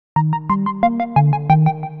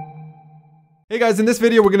Hey guys, in this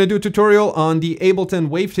video we're going to do a tutorial on the Ableton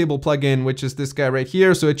Wavetable plugin, which is this guy right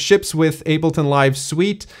here. So it ships with Ableton Live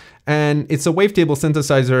Suite, and it's a wavetable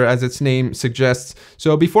synthesizer as its name suggests.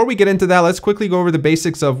 So before we get into that, let's quickly go over the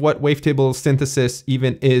basics of what wavetable synthesis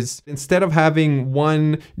even is. Instead of having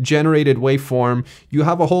one generated waveform, you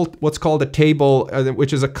have a whole what's called a table,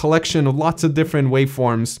 which is a collection of lots of different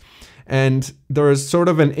waveforms. And there is sort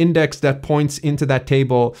of an index that points into that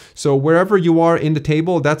table. So wherever you are in the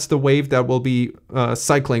table, that's the wave that will be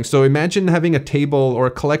cycling. So imagine having a table or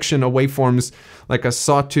a collection of waveforms like a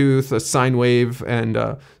sawtooth, a sine wave, and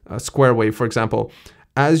a square wave, for example.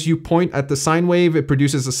 As you point at the sine wave, it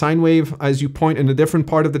produces a sine wave. As you point in a different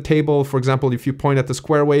part of the table, for example, if you point at the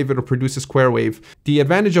square wave, it'll produce a square wave. The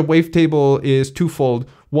advantage of Wavetable is twofold.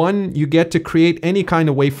 One, you get to create any kind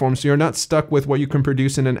of waveform, so you're not stuck with what you can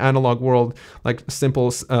produce in an analog world, like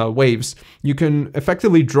simple waves. You can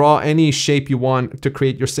effectively draw any shape you want to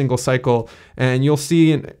create your single cycle, and you'll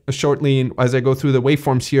see shortly as I go through the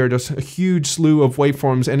waveforms here, there's a huge slew of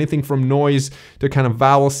waveforms, anything from noise to kind of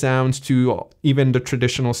vowel sounds to even the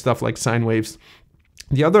traditional stuff like sine waves.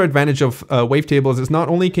 The other advantage of wavetables is not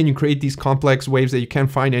only can you create these complex waves that you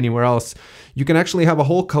can't find anywhere else, you can actually have a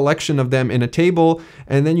whole collection of them in a table,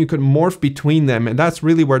 and then you can morph between them, and that's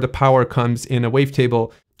really where the power comes in a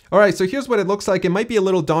wavetable. Alright, so here's what it looks like. It might be a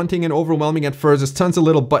little daunting and overwhelming at first. There's tons of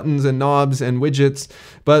little buttons and knobs and widgets,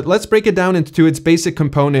 but let's break it down into its basic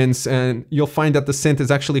components, and you'll find that the synth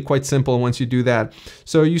is actually quite simple once you do that.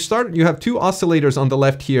 So you have two oscillators on the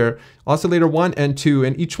left here, oscillator 1 and 2,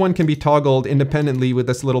 and each one can be toggled independently with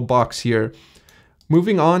this little box here.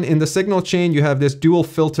 Moving on, in the signal chain, you have this dual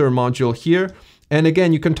filter module here. And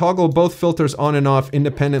again, you can toggle both filters on and off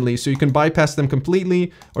independently. So you can bypass them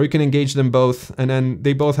completely, or you can engage them both. And then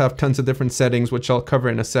they both have tons of different settings, which I'll cover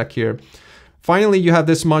in a sec here. Finally, you have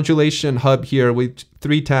this modulation hub here with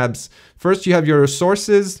 3 tabs. First, you have your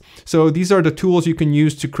sources. So these are the tools you can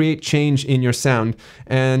use to create change in your sound.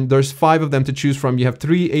 And there's 5 of them to choose from. You have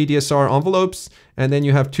 3 ADSR envelopes, and then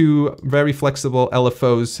you have 2 very flexible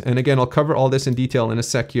LFOs. And again, I'll cover all this in detail in a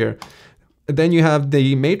sec here. Then you have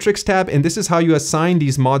the matrix tab, and this is how you assign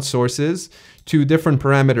these mod sources to different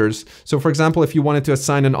parameters. So for example, if you wanted to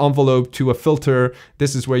assign an envelope to a filter,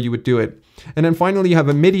 this is where you would do it. And then finally, you have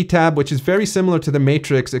a MIDI tab, which is very similar to the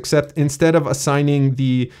matrix, except instead of assigning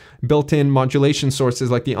the built-in modulation sources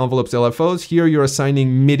like the envelopes LFOs, here you're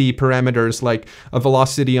assigning MIDI parameters like a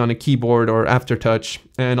velocity on a keyboard or aftertouch.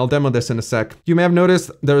 And I'll demo this in a sec. You may have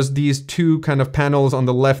noticed there's these 2 kind of panels on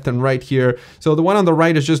the left and right here. So the one on the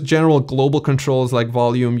right is just general global controls like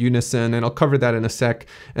volume, unison, and I'll cover that in a sec.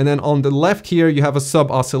 And then on the left here, you have a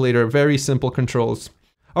sub-oscillator, very simple controls.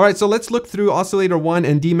 All right, so let's look through oscillator 1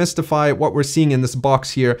 and demystify what we're seeing in this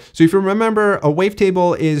box here. So if you remember, a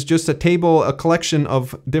wavetable is just a table, a collection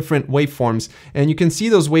of different waveforms. And you can see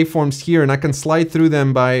those waveforms here, and I can slide through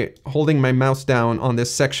them by holding my mouse down on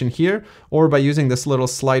this section here, or by using this little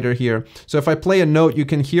slider here. So if I play a note, you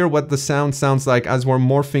can hear what the sound sounds like as we're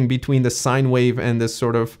morphing between the sine wave and this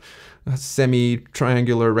sort of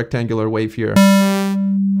semi-triangular, rectangular wave here.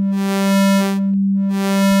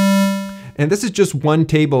 And this is just one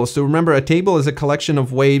table. So remember, a table is a collection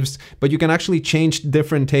of waves, but you can actually change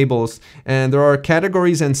different tables. And there are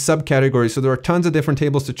categories and subcategories. So there are tons of different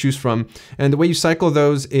tables to choose from. And the way you cycle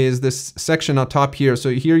those is this section on top here. So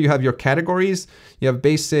here you have your categories. You have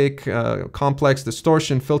basic, complex,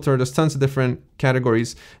 distortion, filter. There's tons of different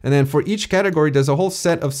categories. And then for each category, there's a whole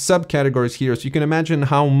set of subcategories here. So you can imagine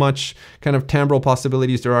how much kind of timbral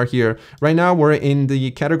possibilities there are here. Right now, we're in the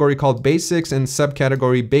category called basics and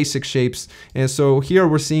subcategory basic shapes. And so here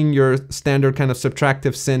we're seeing your standard kind of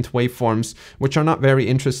subtractive synth waveforms, which are not very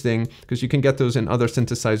interesting because you can get those in other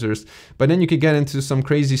synthesizers. But then you could get into some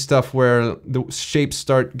crazy stuff where the shapes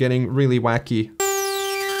start getting really wacky.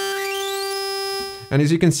 And as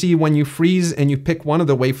you can see, when you freeze and you pick one of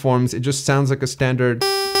the waveforms, it just sounds like a standard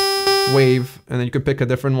wave, and then you could pick a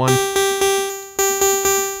different one.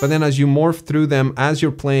 But then as you morph through them, as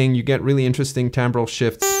you're playing, you get really interesting timbral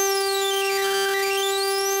shifts.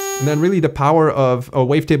 And then really the power of a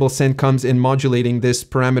wavetable synth comes in modulating this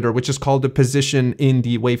parameter, which is called the position in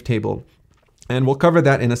the wavetable. And we'll cover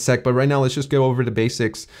that in a sec, but right now let's just go over the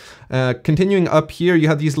basics. Continuing up here, you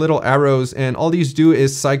have these little arrows, and all these do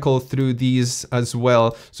is cycle through these as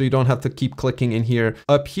well, so you don't have to keep clicking in here.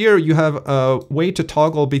 Up here, you have a way to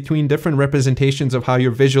toggle between different representations of how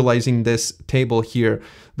you're visualizing this table here.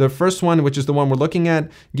 The first one, which is the one we're looking at,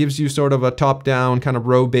 gives you sort of a top-down kind of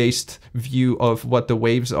row-based view of what the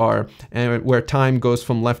waves are, and where time goes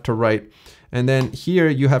from left to right. And then here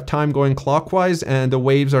you have time going clockwise, and the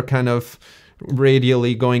waves are kind of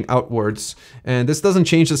radially going outwards. And this doesn't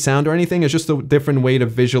change the sound or anything, it's just a different way to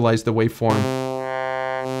visualize the waveform.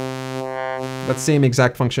 That same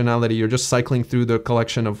exact functionality, you're just cycling through the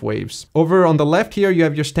collection of waves. Over on the left here, you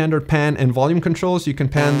have your standard pan and volume controls. You can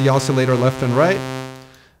pan the oscillator left and right.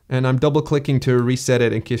 And I'm double clicking to reset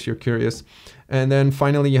it in case you're curious. And then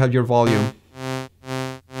finally you have your volume.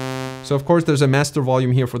 So of course there's a master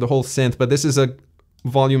volume here for the whole synth, but this is a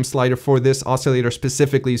volume slider for this oscillator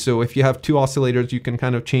specifically. So if you have two oscillators, you can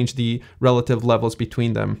kind of change the relative levels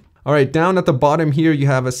between them. All right, down at the bottom here, you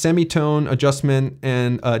have a semitone adjustment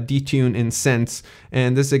and a detune in sense.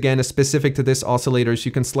 And this again is specific to this oscillator, so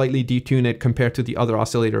you can slightly detune it compared to the other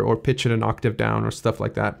oscillator or pitch it an octave down or stuff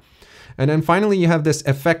like that. And then finally, you have this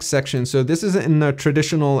effects section. So this isn't in the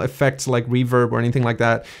traditional effects like reverb or anything like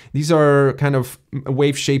that. These are kind of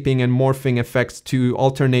wave shaping and morphing effects to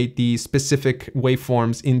alternate the specific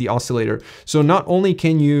waveforms in the oscillator. So not only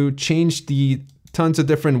can you change the tons of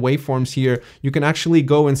different waveforms here, you can actually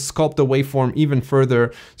go and sculpt the waveform even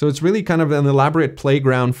further. So it's really kind of an elaborate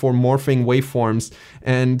playground for morphing waveforms.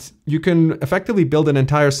 And you can effectively build an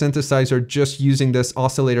entire synthesizer just using this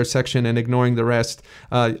oscillator section and ignoring the rest.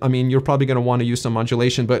 I mean, you're probably going to want to use some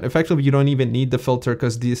modulation, but effectively you don't even need the filter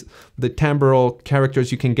because the timbral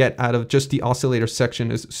characters you can get out of just the oscillator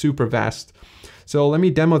section is super vast. So let me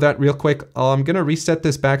demo that real quick. I'm going to reset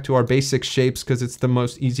this back to our basic shapes because it's the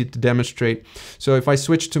most easy to demonstrate. So if I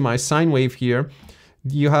switch to my sine wave here,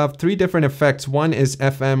 you have three different effects. One is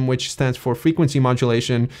FM, which stands for frequency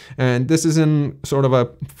modulation. And this isn't sort of a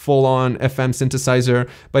full-on FM synthesizer,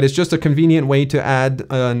 but it's just a convenient way to add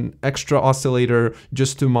an extra oscillator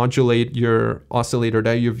just to modulate your oscillator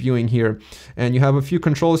that you're viewing here. And you have a few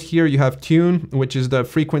controls here. You have tune, which is the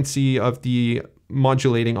frequency of the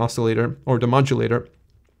modulating oscillator or the modulator,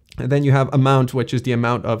 and then you have amount, which is the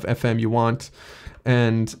amount of FM you want,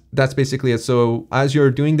 and that's basically it. So as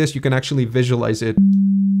you're doing this, you can actually visualize it.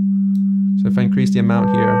 So if I increase the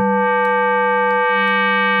amount here,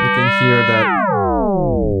 you can hear that.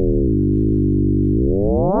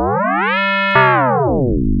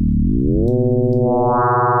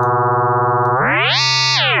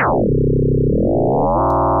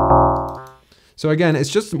 So again, it's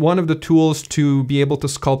just one of the tools to be able to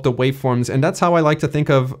sculpt the waveforms. And that's how I like to think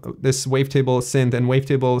of this wavetable synth and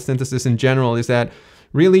wavetable synthesis in general, is that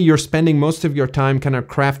really you're spending most of your time kind of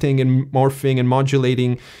crafting and morphing and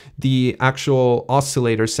modulating the actual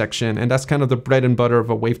oscillator section. And that's kind of the bread and butter of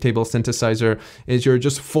a wavetable synthesizer, is you're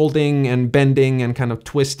just folding and bending and kind of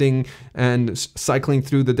twisting and cycling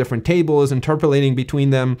through the different tables, interpolating between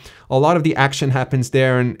them. A lot of the action happens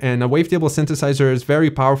there. And a wavetable synthesizer is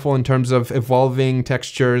very powerful in terms of evolving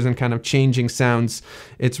textures and kind of changing sounds.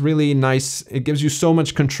 It's really nice. It gives you so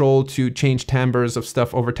much control to change timbres of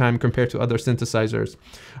stuff over time compared to other synthesizers.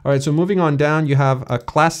 All right, so moving on down, you have a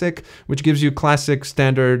classic, which gives you classic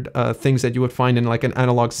standard things that you would find in like an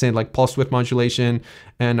analog synth, like pulse width modulation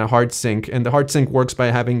and a hard sync. And the hard sync works by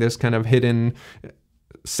having this kind of hidden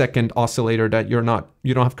second oscillator that you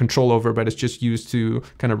don't have control over, but it's just used to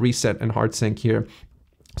kind of reset and hard sync here.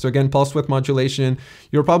 So again, pulse width modulation.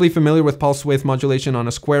 You're probably familiar with pulse width modulation on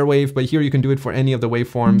a square wave, but here you can do it for any of the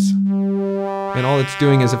waveforms. And all it's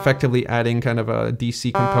doing is effectively adding kind of a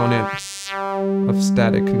DC component of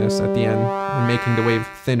staticness at the end and making the wave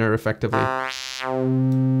thinner effectively.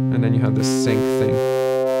 And then you have this sync thing.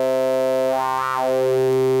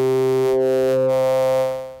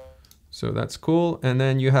 So that's cool. And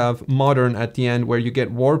then you have modern at the end where you get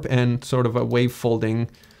warp and sort of a wave folding.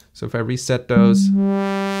 So if I reset those.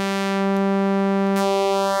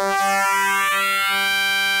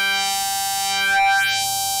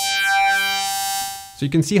 So you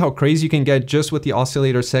can see how crazy you can get just with the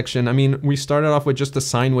oscillator section. I mean, we started off with just a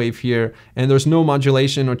sine wave here, and there's no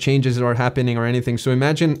modulation or changes that are happening or anything. So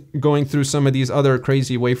imagine going through some of these other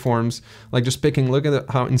crazy waveforms, like just picking, look at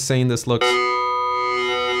how insane this looks.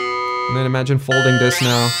 And then imagine folding this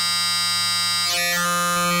now.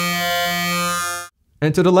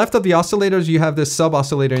 And to the left of the oscillators, you have this sub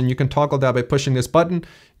oscillator, and you can toggle that by pushing this button.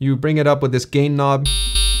 You bring it up with this gain knob.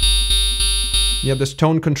 You have this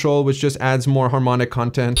tone control, which just adds more harmonic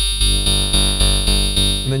content.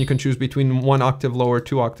 And then you can choose between 1 octave lower,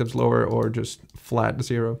 2 octaves lower, or just flat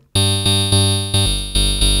 0.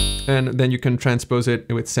 And then you can transpose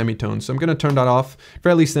it with semitones. So I'm gonna turn that off.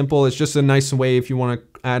 Fairly simple. It's just a nice way if you wanna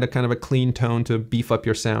add a kind of a clean tone to beef up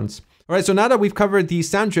your sounds. All right, so now that we've covered the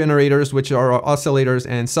sound generators, which are our oscillators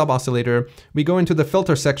and sub-oscillator, we go into the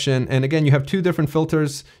filter section. And again, you have two different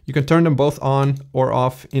filters. You can turn them both on or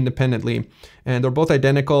off independently. And they're both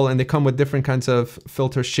identical, and they come with different kinds of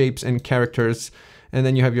filter shapes and characters. and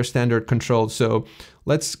then you have your standard controls. So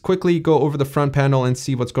let's quickly go over the front panel and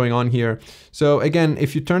see what's going on here. So again,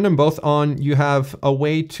 if you turn them both on, you have a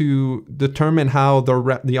way to determine how the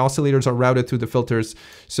oscillators are routed through the filters.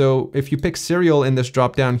 So if you pick serial in this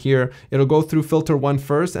drop down here, it'll go through filter 1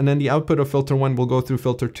 first, and then the output of filter 1 will go through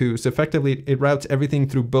filter 2. So effectively, it routes everything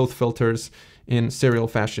through both filters in serial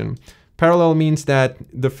fashion. Parallel means that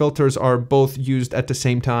the filters are both used at the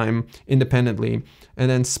same time independently.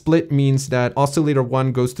 And then split means that oscillator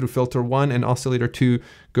 1 goes through filter 1 and oscillator 2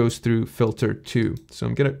 goes through filter 2. So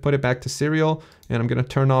I'm going to put it back to serial, and I'm going to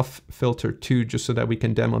turn off filter 2 just so that we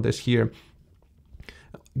can demo this here.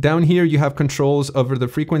 Down here, you have controls over the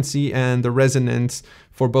frequency and the resonance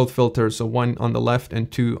for both filters. So 1 on the left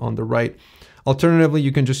and 2 on the right. Alternatively,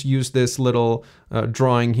 you can just use this little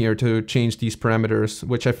drawing here to change these parameters,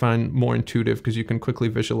 which I find more intuitive because you can quickly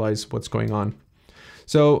visualize what's going on.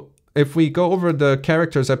 So if we go over the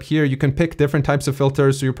characters up here, you can pick different types of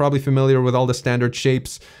filters. So you're probably familiar with all the standard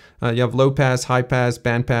shapes. You have low pass, high pass,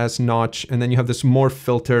 band pass, notch, and then you have this morph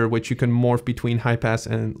filter, which you can morph between high pass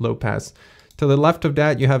and low pass. To the left of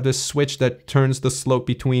that, you have this switch that turns the slope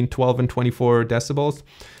between 12 and 24 decibels.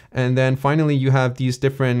 And then finally, you have these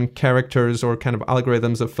different characters or kind of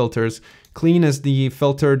algorithms of filters. Clean is the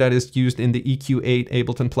filter that is used in the EQ8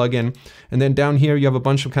 Ableton plugin. And then down here, you have a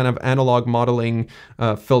bunch of kind of analog modeling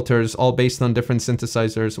filters, all based on different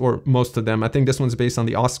synthesizers, or most of them. I think this one's based on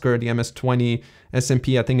the Oscar, the MS-20.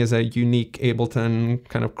 SMP, I think, is a unique Ableton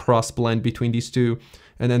kind of cross blend between these two.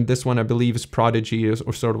 And then this one, I believe, is Prodigy,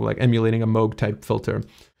 or sort of like emulating a Moog type filter.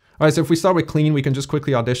 All right, so if we start with clean, we can just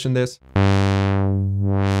quickly audition this.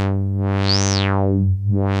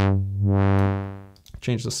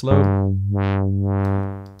 Change the slope.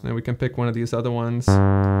 Then we can pick one of these other ones.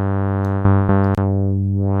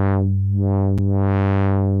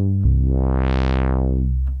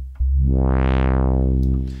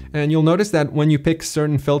 And you'll notice that when you pick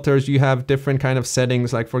certain filters, you have different kind of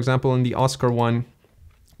settings. Like for example, in the Oscar one,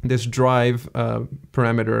 this drive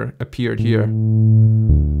parameter appeared here.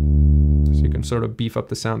 So you can sort of beef up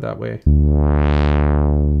the sound that way.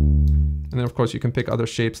 And then of course you can pick other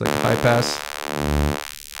shapes like high pass.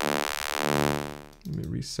 Let me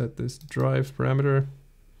reset this drive parameter.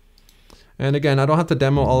 And again, I don't have to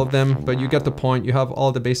demo all of them, but you get the point. You have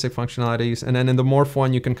all the basic functionalities. And then in the morph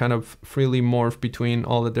one, you can kind of freely morph between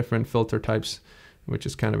all the different filter types, which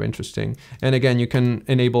is kind of interesting. And again, you can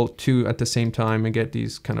enable 2 at the same time and get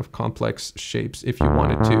these kind of complex shapes if you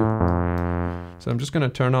wanted to. So I'm just going to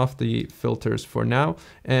turn off the filters for now.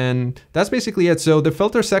 And that's basically it. So the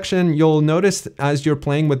filter section, you'll notice as you're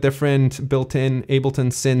playing with different built-in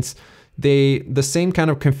Ableton synths, the same kind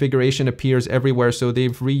of configuration appears everywhere. So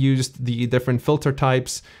they've reused the different filter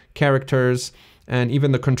types, characters, and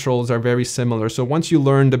even the controls are very similar. So once you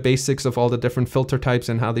learn the basics of all the different filter types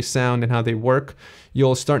and how they sound and how they work,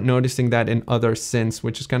 you'll start noticing that in other synths,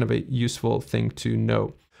 which is kind of a useful thing to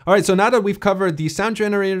know. All right, so now that we've covered the sound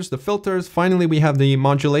generators, the filters, finally we have the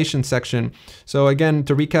modulation section. So again,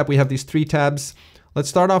 to recap, we have these 3 tabs. Let's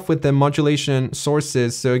start off with the modulation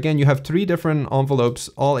sources. So again, you have 3 different envelopes,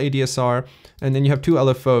 all ADSR, and then you have 2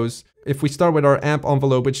 LFOs. If we start with our amp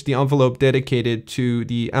envelope, which is the envelope dedicated to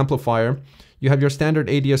the amplifier, you have your standard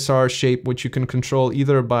ADSR shape, which you can control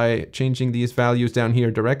either by changing these values down here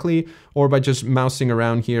directly or by just mousing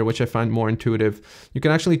around here, which I find more intuitive. You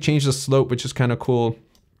can actually change the slope, which is kind of cool,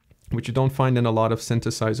 which you don't find in a lot of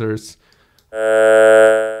synthesizers.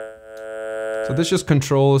 So this just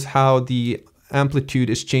controls how the amplitude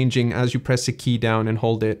is changing as you press a key down and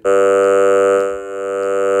hold it.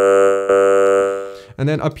 And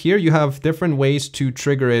then up here, you have different ways to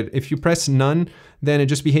trigger it. If you press none, then it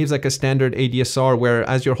just behaves like a standard ADSR, where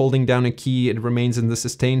as you're holding down a key, it remains in the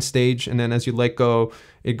sustain stage. And then as you let go,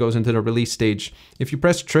 it goes into the release stage. If you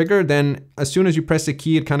press trigger, then as soon as you press a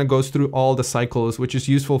key, it kind of goes through all the cycles, which is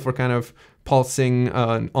useful for kind of pulsing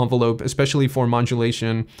envelope, especially for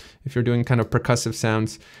modulation, if you're doing kind of percussive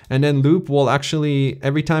sounds. And then loop will actually,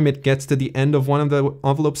 every time it gets to the end of one of the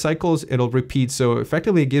envelope cycles, it'll repeat. So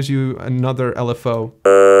effectively, it gives you another LFO.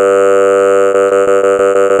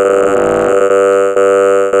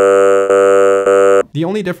 The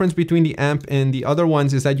only difference between the amp and the other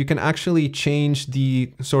ones is that you can actually change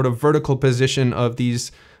the sort of vertical position of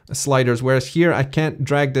these sliders, whereas here I can't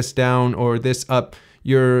drag this down or this up.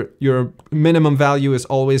 Your minimum value is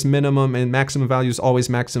always minimum and maximum value is always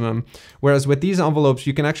maximum. Whereas with these envelopes,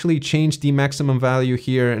 you can actually change the maximum value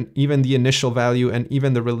here and even the initial value and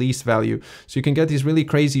even the release value. So you can get these really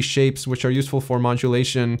crazy shapes, which are useful for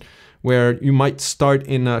modulation, where you might start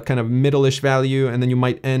in a kind of middle-ish value and then you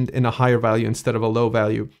might end in a higher value instead of a low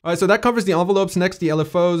value. All right, so that covers the envelopes. Next, the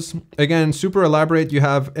LFOs. Again, super elaborate. You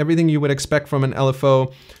have everything you would expect from an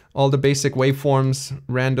LFO, all the basic waveforms,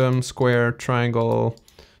 random, square, triangle,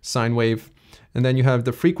 sine wave. And then you have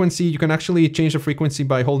the frequency. You can actually change the frequency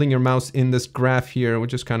by holding your mouse in this graph here,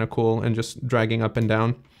 which is kind of cool, and just dragging up and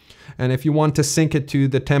down. And if you want to sync it to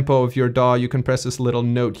the tempo of your DAW, you can press this little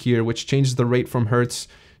note here, which changes the rate from hertz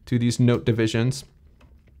to these note divisions.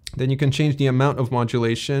 Then you can change the amount of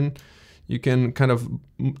modulation. You can kind of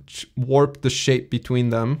warp the shape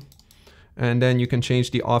between them. And then you can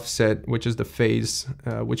change the offset, which is the phase,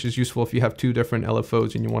 which is useful if you have two different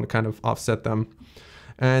LFOs and you want to kind of offset them.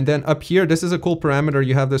 And then up here, this is a cool parameter.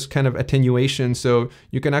 You have this kind of attenuation. So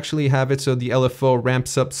you can actually have it so the LFO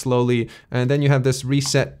ramps up slowly. And then you have this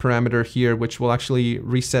reset parameter here, which will actually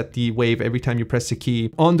reset the wave every time you press a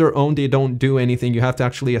key. On their own, they don't do anything. You have to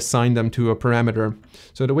actually assign them to a parameter.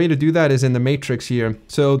 So the way to do that is in the matrix here.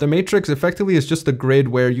 So the matrix effectively is just a grid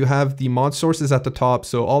where you have the mod sources at the top.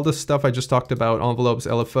 So all the stuff I just talked about, envelopes,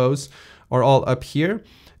 LFOs, are all up here.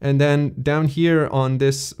 And then down here on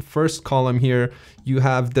this first column here, you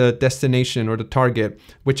have the destination or the target,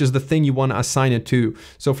 which is the thing you want to assign it to.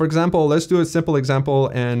 So for example, let's do a simple example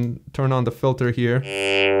and turn on the filter here.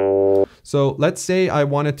 So let's say I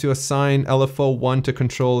wanted to assign LFO 1 to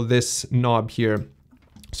control this knob here.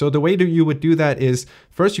 So the way that you would do that is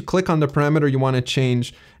first you click on the parameter you want to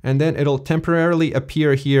change, and then it'll temporarily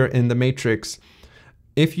appear here in the matrix.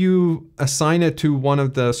 If you assign it to one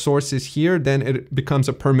of the sources here, then it becomes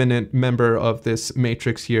a permanent member of this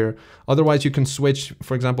matrix here. Otherwise, you can switch,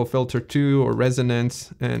 for example, filter 2 or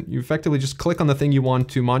resonance, and you effectively just click on the thing you want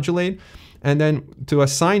to modulate. And then to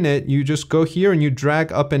assign it, you just go here and you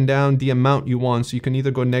drag up and down the amount you want. So you can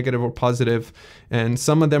either go negative or positive. And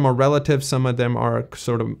some of them are relative, some of them are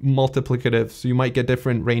sort of multiplicative. So you might get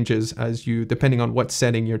different ranges as you, depending on what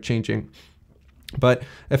setting you're changing. But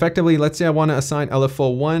effectively, let's say I want to assign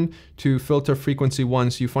LFO 1 to filter frequency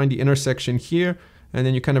 1. So you find the intersection here, and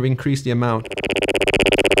then you kind of increase the amount.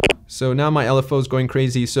 So now my LFO is going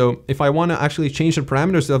crazy. So if I want to actually change the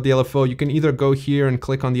parameters of the LFO, you can either go here and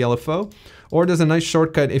click on the LFO, or there's a nice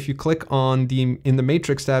shortcut. If you click on in the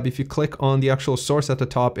matrix tab, if you click on the actual source at the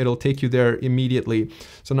top, it'll take you there immediately.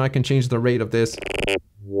 So now I can change the rate of this.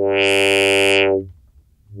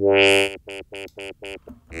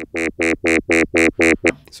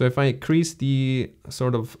 So if I increase the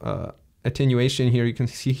sort of attenuation here, you can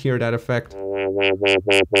see here that effect.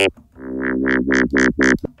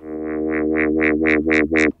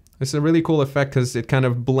 It's a really cool effect because it kind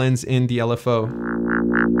of blends in the LFO.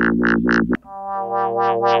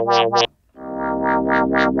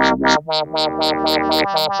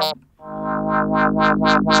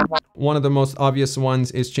 One of the most obvious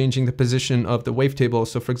ones is changing the position of the wavetable.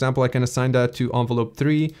 So for example, I can assign that to envelope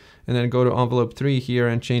 3 and then go to envelope 3 here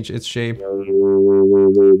and change its shape.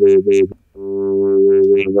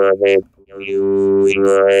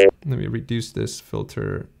 Let me reduce this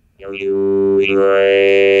filter.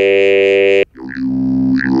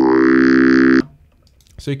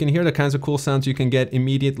 So you can hear the kinds of cool sounds you can get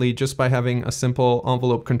immediately just by having a simple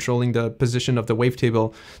envelope controlling the position of the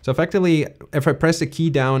wavetable. So effectively, if I press the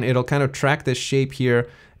key down, it'll kind of track this shape here,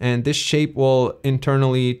 and this shape will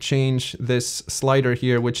internally change this slider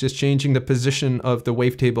here, which is changing the position of the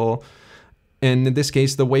wavetable. And in this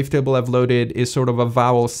case, the wavetable I've loaded is sort of a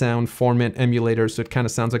vowel sound format emulator, so it kind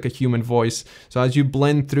of sounds like a human voice. So as you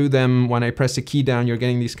blend through them, when I press the key down, you're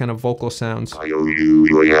getting these kind of vocal sounds. So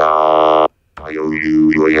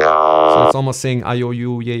it's almost saying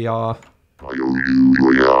IOU, yeah.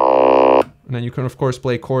 And then you can of course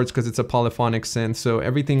play chords because it's a polyphonic synth. So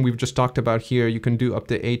everything we've just talked about here, you can do up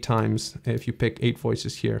to 8 times if you pick 8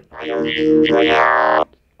 voices here.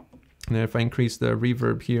 And then if I increase the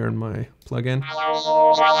reverb here in my plugin.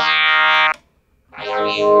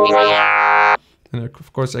 And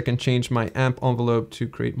of course I can change my amp envelope to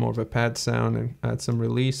create more of a pad sound and add some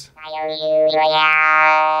release.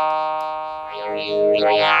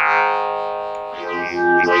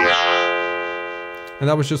 And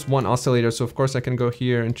that was just one oscillator, so of course I can go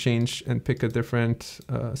here and change and pick a different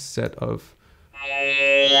set of,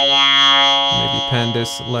 maybe pan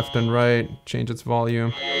this left and right, change its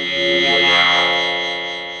volume.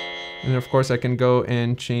 And of course I can go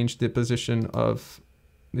and change the position of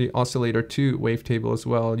the oscillator to wavetable as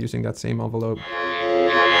well using that same envelope.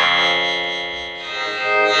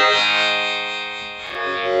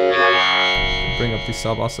 Bring up the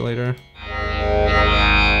sub oscillator.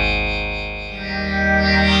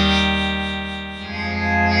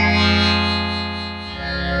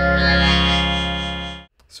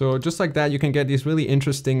 So just like that, you can get these really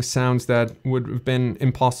interesting sounds that would have been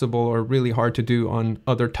impossible or really hard to do on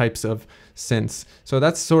other types of synths. So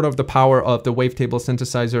that's sort of the power of the wavetable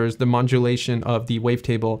synthesizers, the modulation of the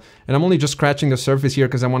wavetable. And I'm only just scratching the surface here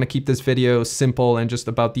because I want to keep this video simple and just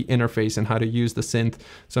about the interface and how to use the synth.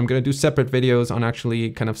 So I'm going to do separate videos on actually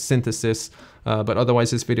kind of synthesis, but otherwise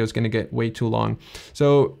this video is going to get way too long.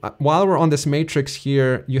 So while we're on this matrix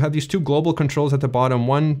here, you have these two global controls at the bottom,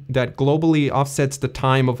 one that globally offsets the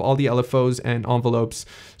time of all the LFOs and envelopes.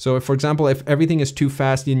 So if, for example, if everything is too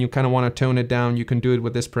fast and you kind of want to tone it down, you can do it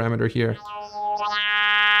with this parameter here.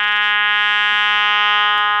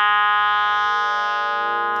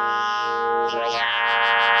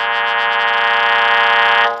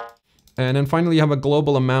 And then finally you have a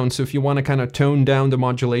global amount. So if you want to kind of tone down the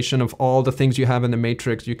modulation of all the things you have in the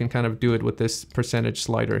matrix, you can kind of do it with this percentage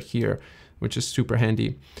slider here, which is super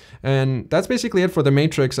handy. And that's basically it for the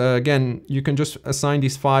matrix. Again, you can just assign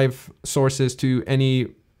these 5 sources to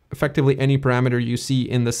effectively any parameter you see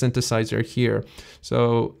in the synthesizer here.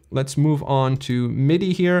 So let's move on to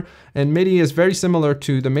MIDI here. And MIDI is very similar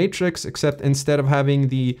to the matrix, except instead of having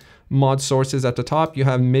the mod sources at the top, you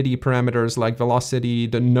have MIDI parameters like velocity,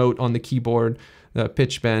 the note on the keyboard, the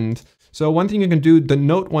pitch bend. So one thing you can do, the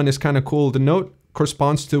note one is kind of cool. The note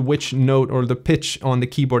corresponds to which note or the pitch on the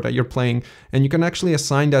keyboard that you're playing, and you can actually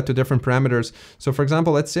assign that to different parameters. So for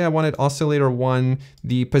example, let's say I wanted oscillator 1,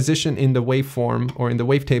 the position in the waveform or in the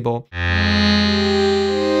wavetable.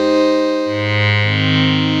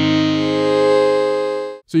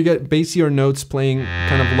 So you get bassier notes playing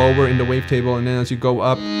kind of lower in the wavetable, and then as you go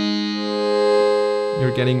up,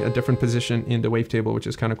 you're getting a different position in the wavetable, which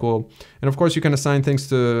is kind of cool. And of course you can assign things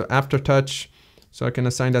to aftertouch. So I can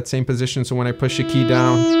assign that same position. So when I push a key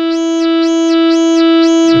down,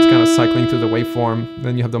 it's kind of cycling through the waveform.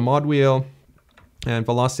 Then you have the mod wheel and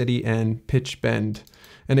velocity and pitch bend.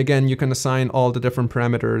 And again, you can assign all the different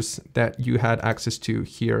parameters that you had access to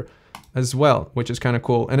here as well, which is kind of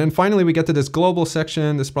cool. And then finally, we get to this global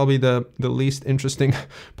section. This is probably the least interesting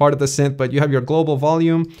part of the synth, but you have your global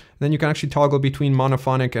volume. Then you can actually toggle between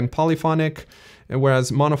monophonic and polyphonic.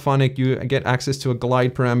 Whereas monophonic, you get access to a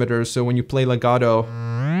glide parameter. So when you play legato,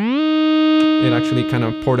 it actually kind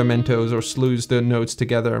of portamentos or slews the notes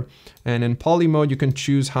together. And in poly mode, you can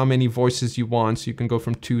choose how many voices you want. So you can go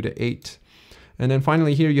from 2 to 8. And then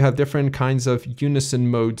finally here, you have different kinds of unison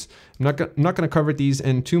modes. I'm not going to cover these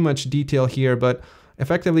in too much detail here, but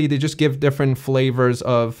effectively, they just give different flavors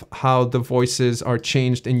of how the voices are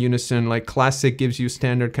changed in unison. Like classic gives you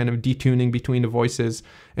standard kind of detuning between the voices.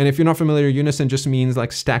 And if you're not familiar, unison just means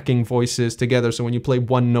like stacking voices together. So when you play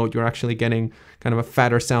one note, you're actually getting kind of a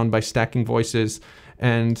fatter sound by stacking voices.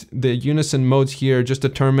 And the unison modes here just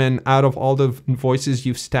determine out of all the voices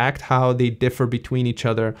you've stacked, how they differ between each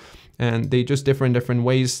other. And they just differ in different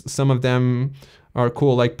ways. Some of them are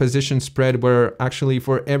cool, like position spread, where actually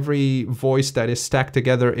for every voice that is stacked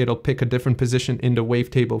together, it'll pick a different position in the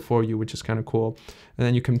wavetable for you, which is kind of cool. And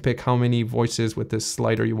then you can pick how many voices with this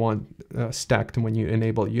slider you want stacked when you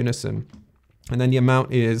enable unison. And then the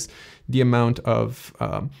amount is the amount of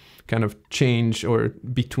kind of change or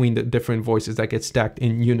between the different voices that get stacked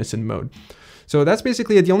in unison mode. So that's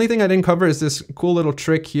basically it. The only thing I didn't cover is this cool little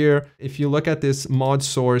trick here. If you look at this mod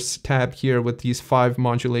source tab here with these 5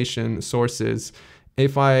 modulation sources,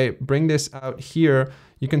 if I bring this out here,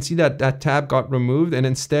 you can see that that tab got removed, and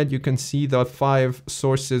instead you can see the 5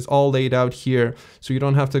 sources all laid out here. So you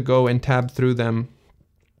don't have to go and tab through them,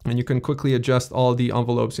 and you can quickly adjust all the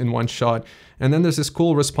envelopes in one shot. And then there's this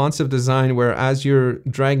cool responsive design where as you're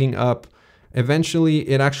dragging up, eventually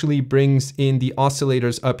it actually brings in the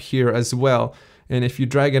oscillators up here as well. And if you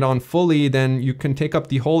drag it on fully, then you can take up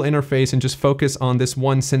the whole interface and just focus on this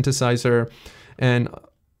one synthesizer. And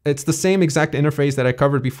it's the same exact interface that I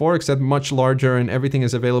covered before, except much larger, and everything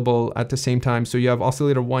is available at the same time. So you have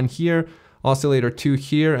oscillator 1 here, oscillator 2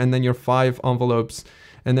 here, and then your 5 envelopes.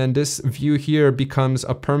 And then this view here becomes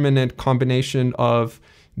a permanent combination of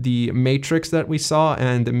the matrix that we saw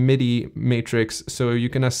and the MIDI matrix. So you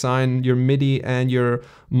can assign your MIDI and your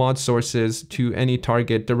mod sources to any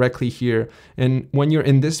target directly here. And when you're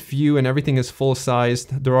in this view and everything is full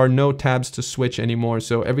sized, there are no tabs to switch anymore.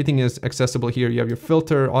 So everything is accessible here. You have your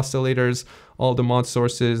filter, oscillators, all the mod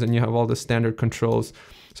sources, and you have all the standard controls.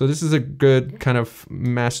 So this is a good kind of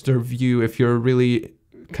master view if you're really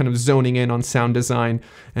kind of zoning in on sound design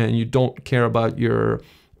and you don't care about your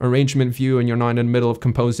arrangement view and you're not in the middle of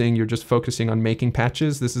composing, you're just focusing on making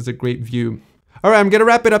patches. This is a great view. All right, I'm gonna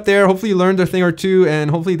wrap it up there. Hopefully you learned a thing or two, and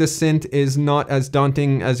hopefully the synth is not as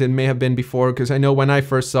daunting as it may have been before, because I know when I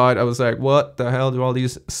first saw it, I was like, what the hell do all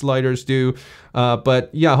these sliders do? But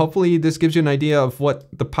yeah, hopefully this gives you an idea of what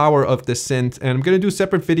the power of this synth, and I'm gonna do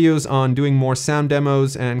separate videos on doing more sound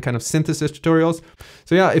demos and kind of synthesis tutorials.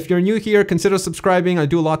 So yeah, if you're new here, consider subscribing. I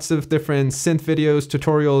do lots of different synth videos,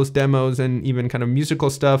 tutorials, demos, and even kind of musical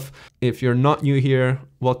stuff. If you're not new here,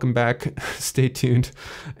 welcome back, stay tuned,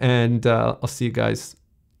 and I'll see you guys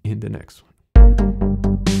in the next one.